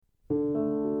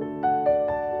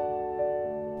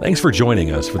Thanks for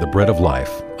joining us for the Bread of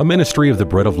Life, a ministry of the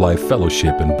Bread of Life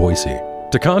Fellowship in Boise.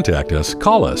 To contact us,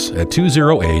 call us at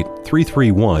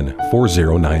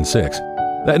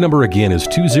 208-331-4096. That number again is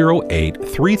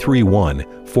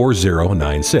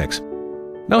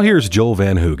 208-331-4096. Now here's Joel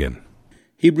Van Hoogen.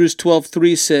 Hebrews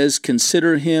 12:3 says,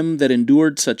 "Consider him that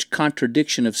endured such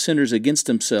contradiction of sinners against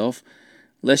himself,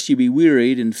 lest you be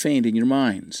wearied and faint in your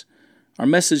minds." Our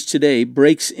message today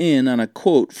breaks in on a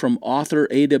quote from author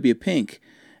A.W. Pink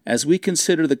as we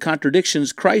consider the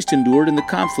contradictions Christ endured in the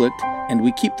conflict, and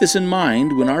we keep this in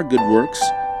mind when our good works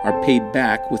are paid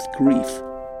back with grief.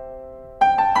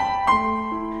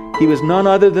 He was none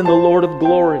other than the Lord of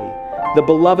glory, the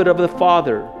beloved of the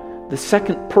Father, the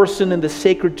second person in the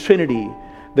sacred Trinity,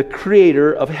 the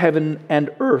creator of heaven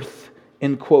and earth,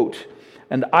 end quote.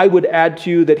 And I would add to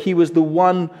you that he was the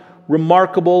one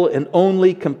remarkable and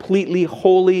only completely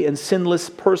holy and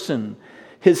sinless person.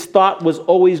 His thought was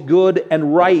always good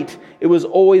and right. It was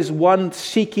always one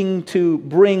seeking to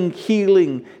bring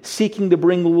healing, seeking to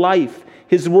bring life.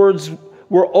 His words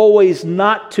were always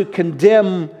not to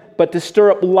condemn, but to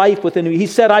stir up life within you. He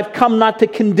said, "I've come not to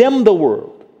condemn the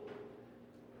world."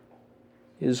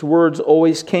 His words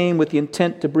always came with the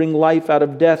intent to bring life out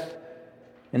of death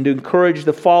and to encourage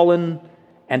the fallen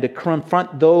and to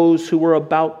confront those who were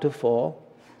about to fall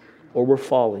or were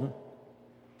falling.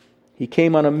 He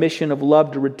came on a mission of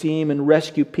love to redeem and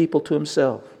rescue people to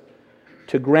himself,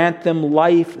 to grant them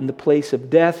life in the place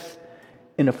of death,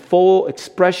 in a full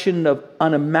expression of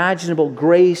unimaginable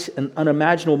grace and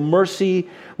unimaginable mercy,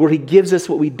 where he gives us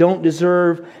what we don't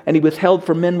deserve, and he withheld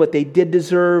from men what they did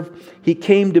deserve. He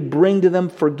came to bring to them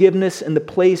forgiveness in the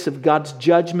place of God's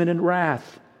judgment and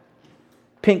wrath.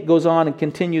 Pink goes on and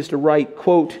continues to write,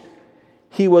 quote,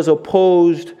 "He was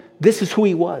opposed." This is who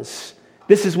he was.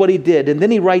 This is what he did. And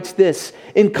then he writes this,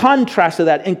 in contrast to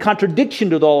that, in contradiction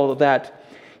to all of that,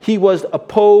 he was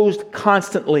opposed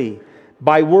constantly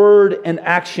by word and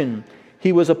action.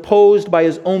 He was opposed by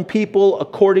his own people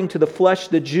according to the flesh,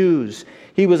 the Jews.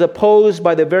 He was opposed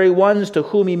by the very ones to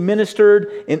whom he ministered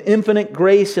in infinite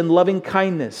grace and loving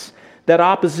kindness. That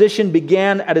opposition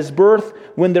began at his birth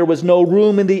when there was no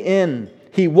room in the inn.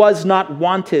 He was not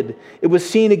wanted. It was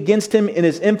seen against him in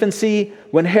his infancy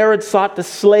when Herod sought to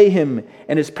slay him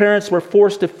and his parents were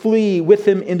forced to flee with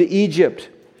him into Egypt.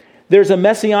 There's a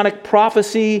messianic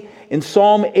prophecy in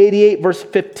Psalm 88 verse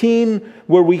 15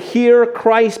 where we hear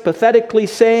Christ pathetically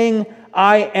saying,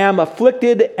 "I am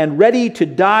afflicted and ready to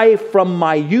die from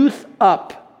my youth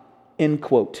up," end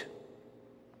quote.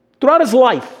 Throughout his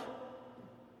life,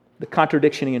 the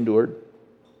contradiction he endured.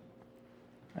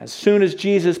 As soon as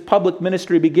Jesus' public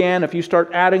ministry began, if you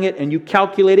start adding it and you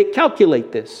calculate it,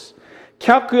 calculate this.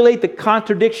 Calculate the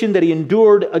contradiction that he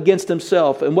endured against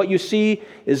himself. And what you see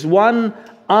is one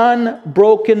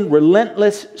unbroken,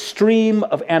 relentless stream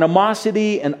of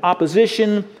animosity and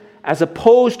opposition as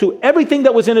opposed to everything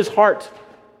that was in his heart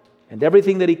and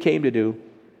everything that he came to do.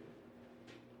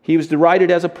 He was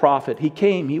derided as a prophet.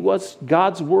 He was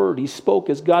God's word. He spoke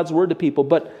as God's word to people.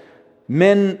 But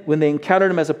men, when they encountered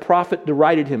him as a prophet,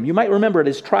 derided him. You might remember at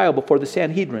his trial before the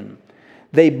Sanhedrin,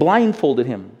 they blindfolded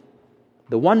him.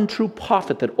 The one true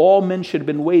prophet that all men should have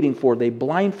been waiting for, they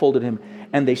blindfolded him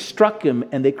and they struck him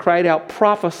and they cried out,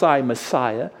 "Prophesy,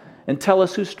 Messiah, and tell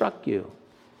us who struck you."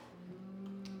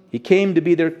 He came to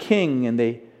be their king and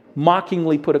they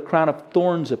mockingly put a crown of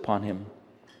thorns upon him.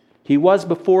 He was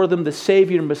before them the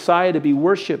Savior and Messiah to be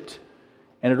worshipped.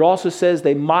 And it also says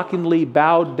they mockingly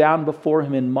bowed down before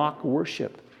him in mock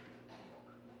worship.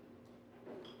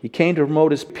 He came to promote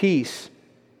his peace,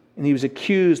 and he was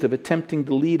accused of attempting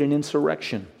to lead an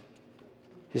insurrection.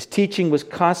 His teaching was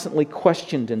constantly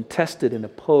questioned and tested and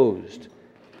opposed.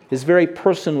 His very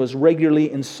person was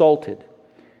regularly insulted.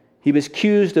 He was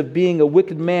accused of being a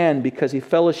wicked man because he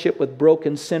fellowshiped with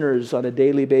broken sinners on a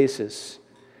daily basis.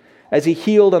 As he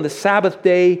healed on the Sabbath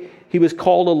day, he was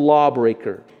called a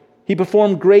lawbreaker. He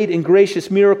performed great and gracious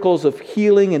miracles of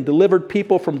healing and delivered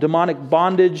people from demonic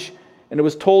bondage, and it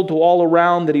was told to all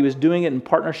around that he was doing it in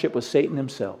partnership with Satan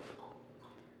himself.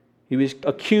 He was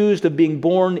accused of being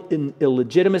born in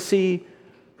illegitimacy,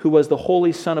 who was the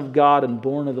Holy Son of God and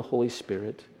born of the Holy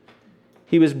Spirit.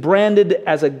 He was branded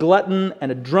as a glutton and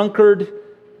a drunkard.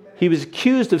 He was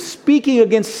accused of speaking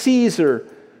against Caesar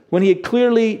when he had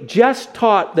clearly just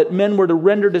taught that men were to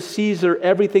render to Caesar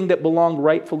everything that belonged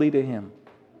rightfully to him.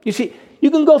 You see,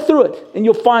 you can go through it and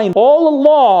you'll find all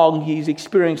along he's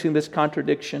experiencing this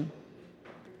contradiction.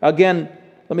 Again,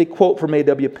 let me quote from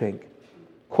A.W. Pink.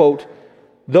 Quote,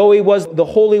 "Though he was the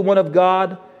Holy One of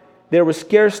God, there was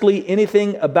scarcely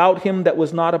anything about him that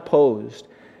was not opposed.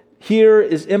 Here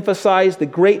is emphasized the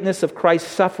greatness of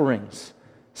Christ's sufferings,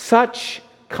 Such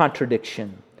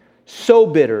contradiction, so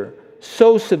bitter,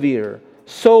 so severe,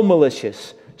 so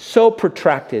malicious, so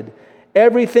protracted,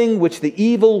 everything which the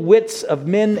evil wits of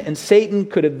men and Satan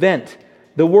could invent.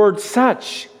 The word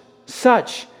such,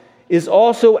 is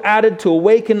also added to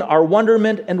awaken our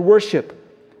wonderment and worship.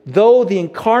 Though the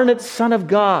incarnate Son of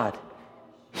God,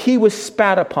 he was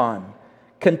spat upon,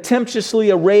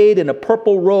 contemptuously arrayed in a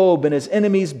purple robe, and his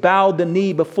enemies bowed the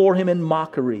knee before him in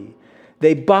mockery.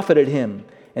 They buffeted him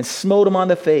and smote him on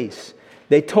the face.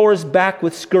 They tore his back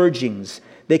with scourgings.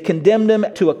 They condemned him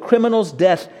to a criminal's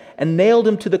death and nailed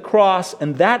him to the cross,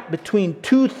 and that between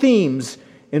two themes,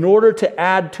 in order to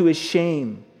add to his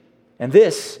shame. And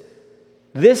this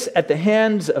at the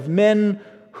hands of men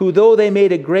who, though they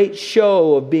made a great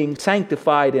show of being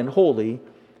sanctified and holy,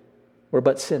 were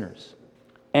but sinners.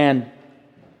 And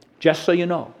just so you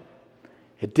know,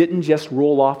 it didn't just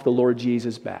roll off the Lord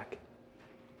Jesus' back.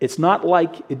 It's not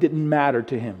like it didn't matter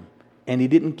to him and he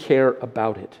didn't care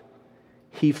about it.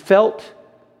 He felt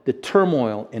the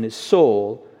turmoil in his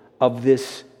soul of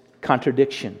this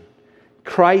contradiction.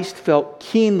 Christ felt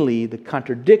keenly the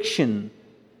contradiction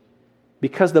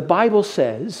because the Bible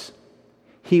says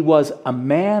he was a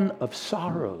man of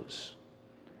sorrows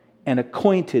and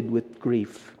acquainted with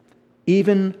grief.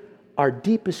 Even our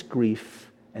deepest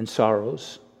grief and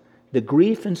sorrows, the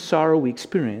grief and sorrow we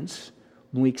experience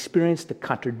when we experience the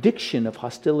contradiction of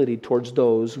hostility towards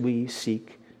those we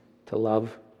seek to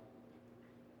love.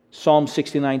 Psalm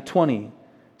 69:20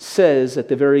 says at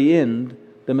the very end,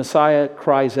 the Messiah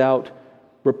cries out,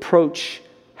 "Reproach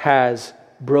has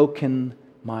broken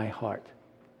my heart."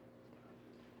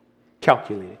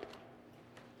 Calculate it.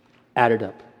 Add it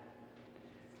up.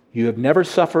 You have never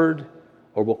suffered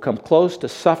or will come close to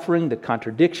suffering the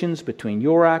contradictions between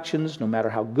your actions, no matter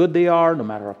how good they are, no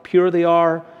matter how pure they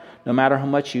are, no matter how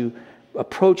much you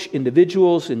approach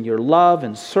individuals in your love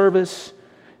and service,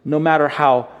 no matter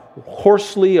how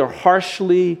hoarsely or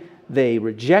harshly they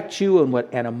reject you and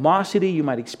what animosity you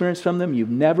might experience from them. You've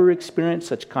never experienced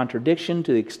such contradiction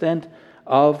to the extent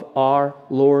of our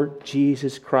Lord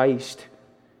Jesus Christ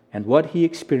and what he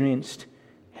experienced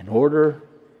in order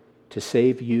to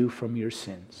save you from your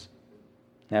sins.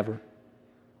 Never.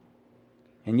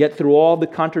 And yet through all the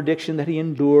contradiction that he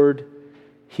endured,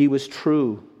 he was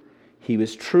true. He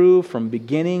was true from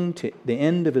beginning to the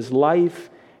end of his life,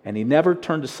 and he never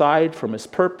turned aside from his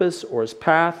purpose or his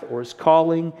path or his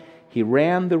calling. He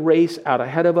ran the race out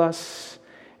ahead of us,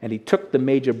 and he took the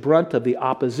major brunt of the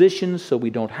opposition so we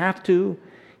don't have to.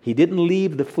 He didn't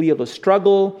leave the field of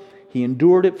struggle. He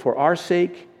endured it for our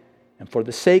sake and for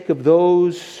the sake of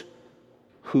those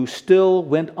who still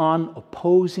went on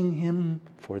opposing him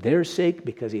for their sake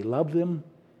because he loved them.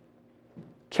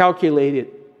 Calculate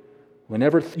it.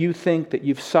 Whenever you think that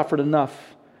you've suffered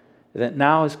enough, that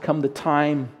now has come the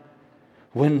time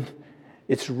when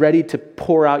it's ready to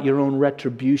pour out your own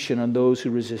retribution on those who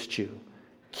resist you.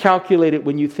 Calculate it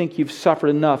when you think you've suffered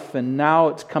enough and now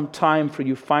it's come time for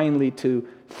you finally to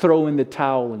throw in the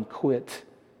towel and quit.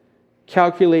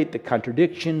 Calculate the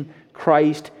contradiction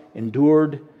Christ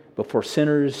endured before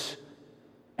sinners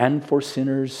and for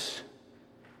sinners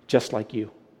just like you,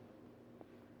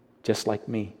 just like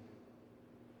me.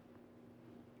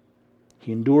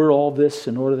 He endured all this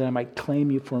in order that I might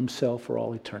claim you for himself for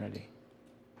all eternity.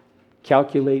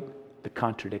 Calculate the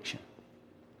contradiction.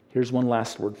 Here's one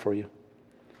last word for you.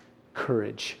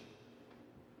 Courage.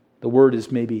 The word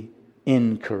is maybe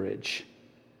encourage.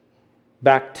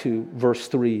 Back to verse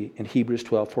 3 in Hebrews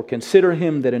 12. For consider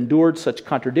him that endured such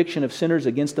contradiction of sinners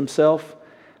against himself,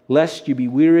 lest you be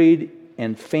wearied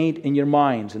and faint in your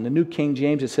minds. In the New King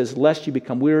James it says, lest you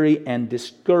become weary and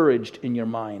discouraged in your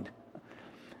mind.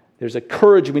 There's a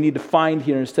courage we need to find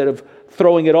here instead of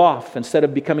throwing it off, instead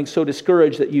of becoming so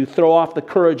discouraged that you throw off the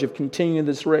courage of continuing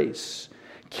this race.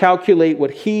 Calculate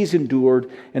what he's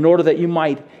endured in order that you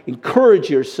might encourage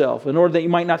yourself, in order that you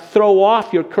might not throw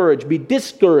off your courage, be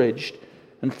discouraged,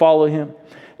 and follow him.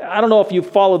 I don't know if you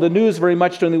follow the news very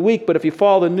much during the week, but if you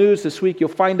follow the news this week, you'll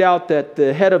find out that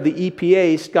the head of the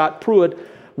EPA, Scott Pruitt,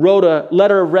 wrote a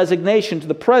letter of resignation to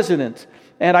the president.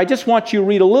 And I just want you to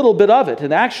read a little bit of it.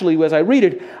 And actually, as I read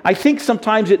it, I think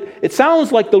sometimes it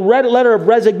sounds like the red letter of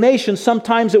resignation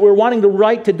sometimes that we're wanting to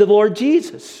write to the Lord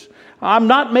Jesus. I'm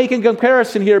not making a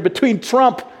comparison here between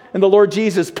Trump and the Lord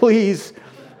Jesus. Please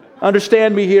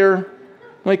understand me here.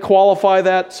 Let me qualify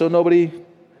that so nobody...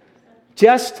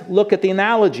 Just look at the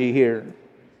analogy here.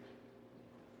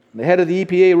 The head of the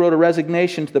EPA wrote a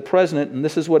resignation to the president, and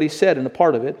this is what he said in a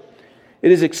part of it.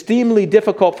 It is extremely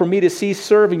difficult for me to cease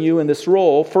serving you in this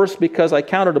role, first because I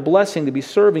count it a blessing to be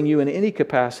serving you in any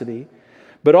capacity,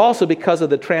 but also because of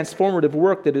the transformative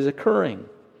work that is occurring.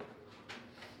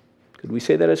 Could we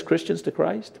say that as Christians to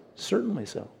Christ? Certainly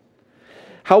so.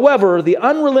 However, the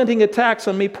unrelenting attacks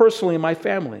on me personally and my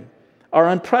family are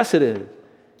unprecedented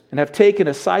and have taken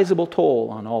a sizable toll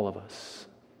on all of us.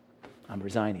 I'm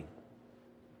resigning.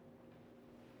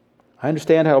 I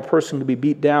understand how a person can be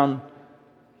beat down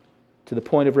to the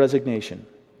point of resignation,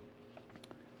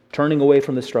 turning away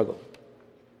from the struggle.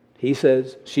 She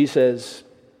says,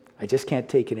 I just can't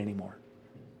take it anymore.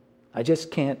 I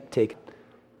just can't take it.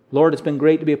 Lord, it's been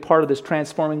great to be a part of this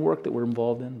transforming work that we're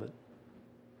involved in, but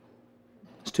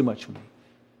it's too much for me.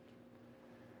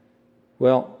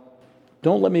 Well,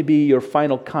 don't let me be your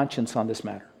final conscience on this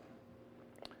matter.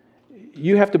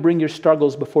 You have to bring your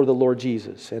struggles before the Lord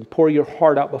Jesus and pour your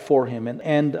heart out before Him.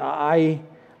 And I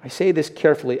say this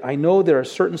carefully. I know there are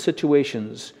certain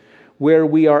situations where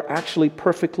we are actually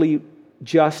perfectly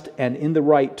just and in the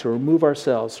right to remove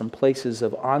ourselves from places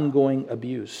of ongoing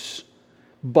abuse.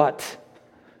 But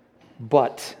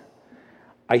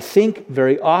I think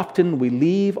very often we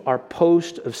leave our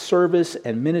post of service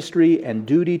and ministry and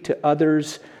duty to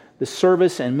others, the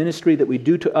service and ministry that we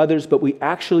do to others, but we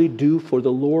actually do for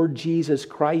the Lord Jesus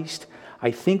Christ. I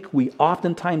think we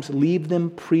oftentimes leave them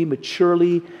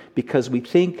prematurely because we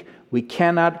think we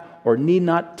cannot or need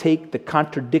not take the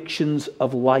contradictions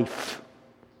of life.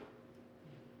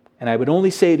 And I would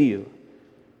only say to you,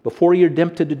 before you're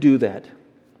tempted to do that,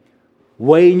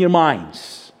 weigh in your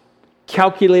minds,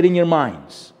 calculate in your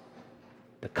minds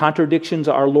the contradictions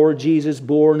our Lord Jesus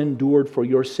bore and endured for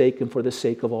your sake and for the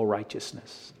sake of all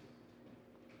righteousness.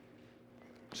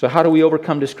 So how do we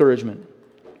overcome discouragement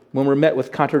when we're met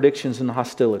with contradictions and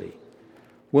hostility?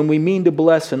 When we mean to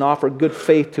bless and offer good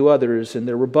faith to others and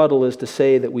their rebuttal is to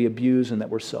say that we abuse and that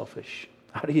we're selfish?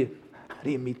 How do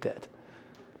you meet that?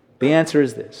 The answer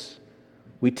is this.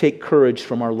 We take courage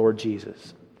from our Lord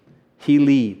Jesus. He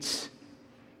leads.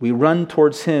 We run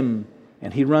towards Him,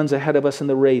 and He runs ahead of us in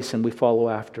the race, and we follow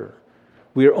after.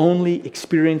 We are only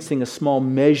experiencing a small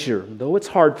measure, though it's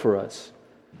hard for us,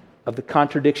 of the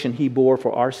contradiction He bore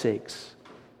for our sakes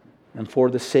and for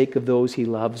the sake of those He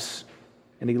loves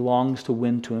and He longs to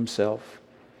win to Himself.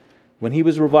 When He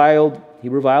was reviled, He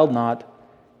reviled not.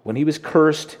 When He was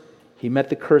cursed, He met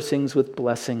the cursings with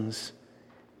blessings.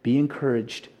 Be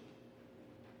encouraged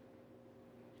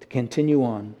to continue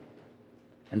on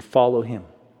and follow Him.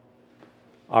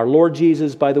 Our Lord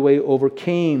Jesus, by the way,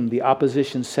 overcame the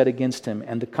opposition set against Him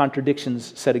and the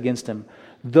contradictions set against Him,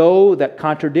 though that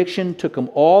contradiction took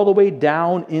Him all the way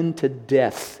down into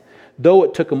death, though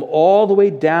it took Him all the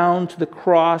way down to the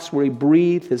cross where He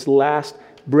breathed His last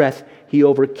breath. He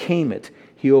overcame it.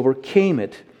 He overcame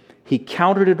it. He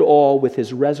countered it all with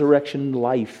His resurrection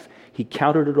life. He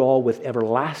countered it all with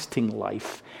everlasting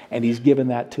life, and He's given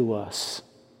that to us.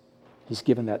 He's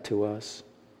given that to us.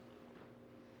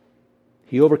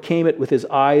 He overcame it with His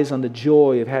eyes on the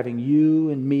joy of having you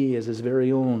and me as His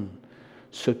very own.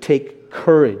 So take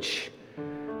courage.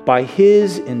 By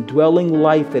His indwelling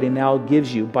life that He now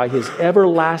gives you, by His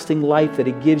everlasting life that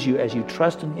He gives you as you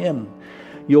trust in Him,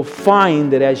 you'll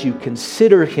find that as you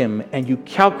consider Him and you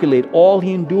calculate all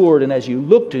He endured and as you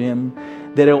look to Him,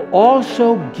 that He'll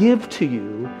also give to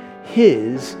you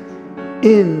His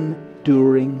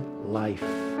enduring life.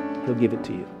 He'll give it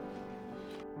to you.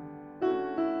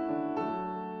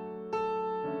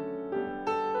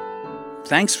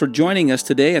 Thanks for joining us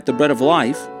today at the Bread of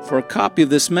Life. For a copy of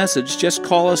this message, just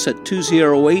call us at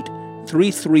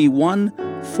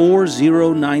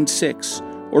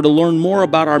 208-331-4096. Or to learn more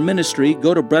about our ministry,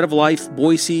 go to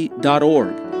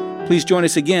breadoflifeboise.org. Please join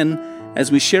us again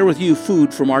as we share with you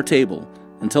food from our table.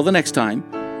 Until the next time,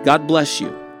 God bless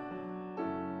you.